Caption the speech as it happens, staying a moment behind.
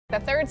The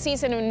third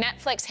season of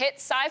Netflix hit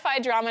sci-fi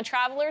drama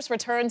Travelers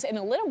returns in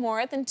a little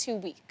more than 2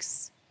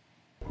 weeks.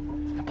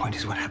 The point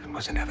is, what happened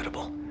was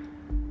inevitable.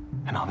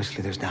 And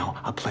obviously there's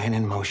now a plan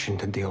in motion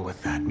to deal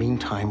with that.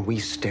 Meantime, we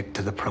stick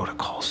to the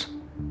protocols.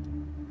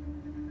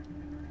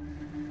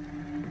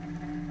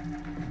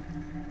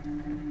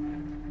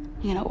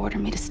 You gonna order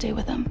me to stay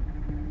with him?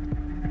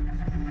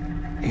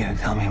 You gonna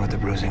tell me what the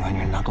bruising on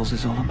your knuckles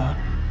is all about?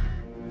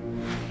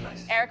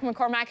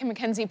 McCormack and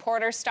MacKenzie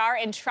Porter star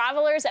in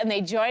Travelers, and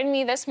they join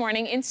me this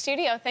morning in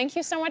studio. Thank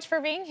you so much for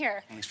being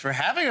here. Thanks for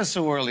having us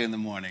so early in the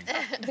morning.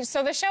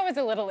 So the show is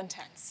a little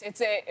intense.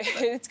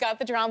 It's got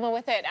the drama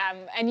with it,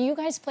 and you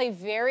guys play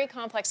very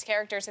complex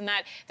characters in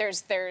that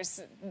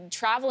there's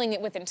traveling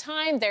within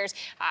time, there's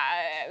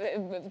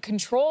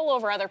control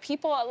over other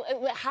people.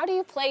 How do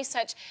you play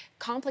such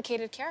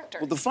complicated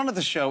characters? Well, the fun of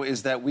the show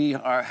is that we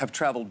have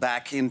traveled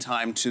back in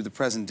time to the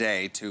present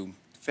day to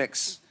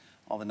fix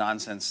all the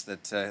nonsense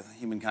that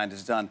humankind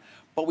has done.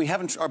 But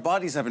our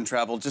bodies haven't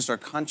traveled, just our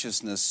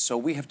consciousness. So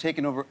we have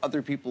taken over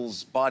other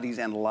people's bodies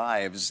and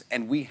lives,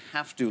 and we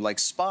have to, like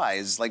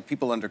spies, like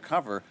people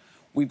undercover,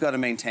 we've got to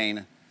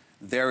maintain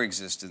their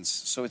existence.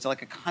 So it's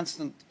like we're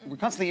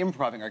constantly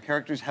improving. Our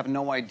characters have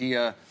no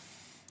idea.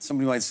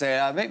 Somebody might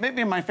say,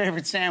 maybe my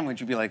favorite sandwich.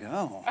 You'd be like,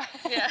 oh,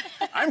 yeah.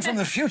 I'm from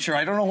the future.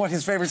 I don't know what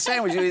his favorite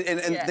sandwich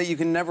is. And that you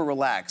can never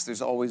relax.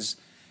 There's always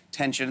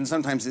tension, and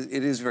sometimes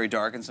it is very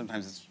dark, and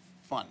sometimes it's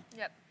fun.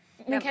 Yep.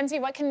 MacKenzie,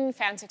 what can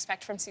fans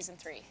expect from season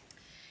 3?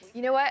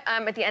 You know what?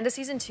 At the end of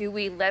season 2,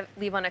 we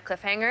leave on a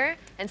cliffhanger,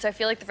 and so I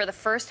feel like for the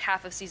first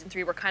half of season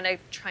 3, we're kind of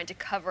trying to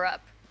cover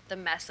up the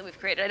mess that we've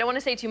created. I don't want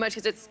to say too much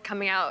because it's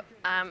coming out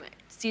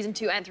season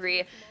 2 and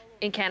 3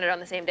 in Canada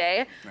on the same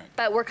day, right.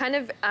 But we're kind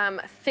of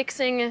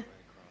fixing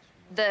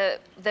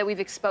that we've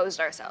exposed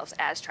ourselves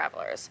as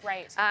travelers.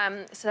 Right.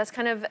 So that's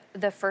kind of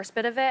the first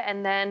bit of it,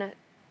 and then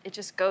it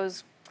just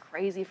goes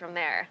crazy from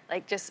there.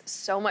 Like, just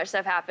so much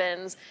stuff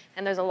happens,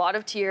 and there's a lot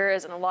of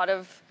tears and a lot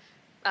of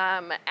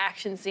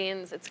action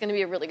scenes. It's going to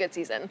be a really good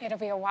season. It'll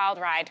be a wild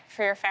ride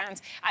for your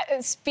fans.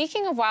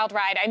 Speaking of wild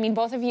ride, I mean,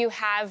 both of you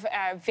have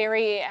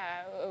very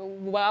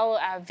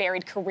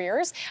varied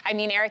careers. I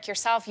mean, Eric,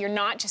 yourself, you're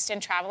not just in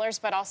Travelers,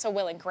 but also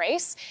Will and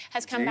Grace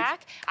has come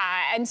back.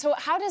 And so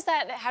how does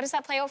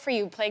that play out for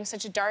you, playing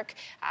such a dark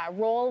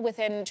role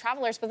within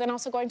Travelers, but then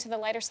also going to the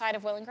lighter side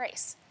of Will and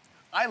Grace?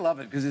 I love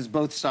it because it's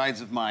both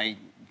sides of my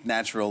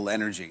natural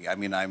energy. I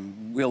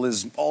mean, Will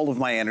is all of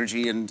my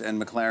energy, and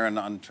McLaren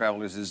on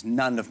Travelers is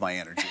none of my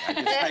energy.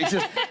 I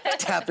just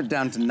tap it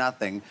down to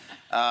nothing.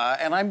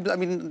 And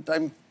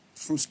I'm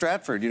from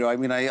Stratford, you know. I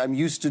mean, I'm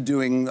used to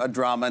doing a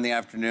drama in the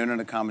afternoon and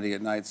a comedy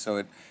at night,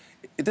 so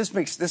this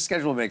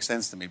schedule makes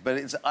sense to me. But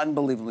it's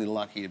unbelievably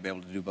lucky to be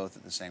able to do both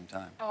at the same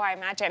time. Oh, I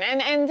imagine.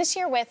 And this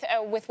year with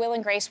Will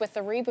and Grace, with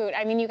the reboot,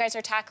 I mean, you guys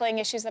are tackling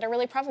issues that are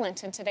really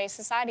prevalent in today's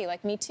society,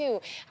 like Me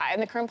Too,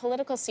 and the current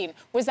political scene.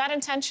 Was that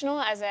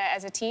intentional as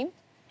a team?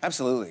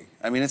 Absolutely.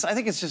 I mean, I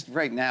think it's just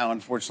right now,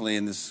 unfortunately,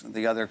 in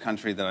the other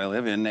country that I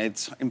live in,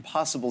 it's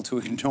impossible to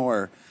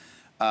ignore.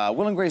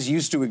 Will and Grace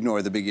used to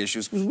ignore the big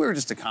issues because we were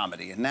just a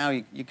comedy, and now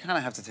you kind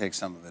of have to take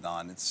some of it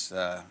on. It's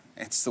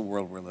the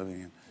world we're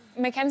living in.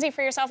 MacKenzie,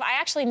 for yourself, I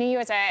actually knew you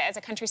as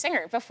a country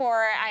singer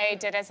before I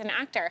did as an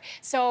actor.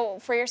 So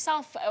for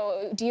yourself,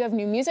 do you have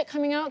new music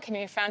coming out? Can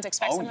your fans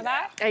expect some of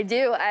that? I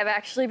do. I've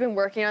actually been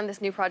working on this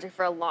new project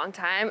for a long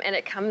time, and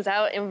it comes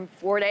out in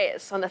 4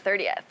 days, on the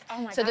 30th.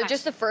 Oh my So gosh.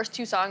 just the first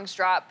 2 songs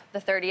drop the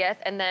 30th,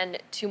 and then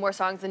 2 more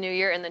songs the new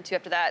year, and then 2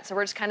 after that. So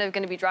we're just kind of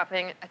going to be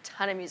dropping a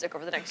ton of music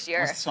over the next year.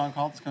 What's the song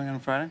called that's coming out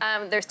on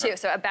Friday? There's 2,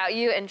 so About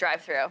You and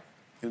Drive Through.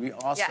 It'll be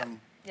awesome.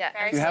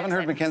 Yeah. You haven't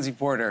heard MacKenzie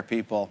Porter,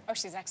 people. Oh,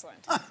 she's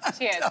excellent.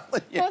 She is.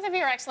 Both of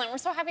you are excellent. We're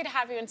so happy to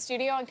have you in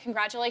studio, and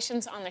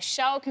congratulations on the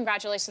show.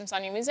 Congratulations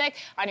on your music,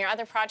 on your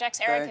other projects.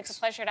 Eric, It's a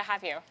pleasure to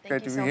have you.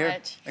 Thank you so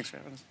much. Thanks for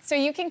having us. So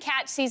you can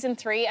catch season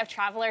 3 of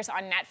Travelers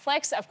on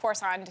Netflix, of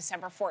course, on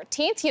December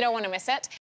 14th. You don't want to miss it.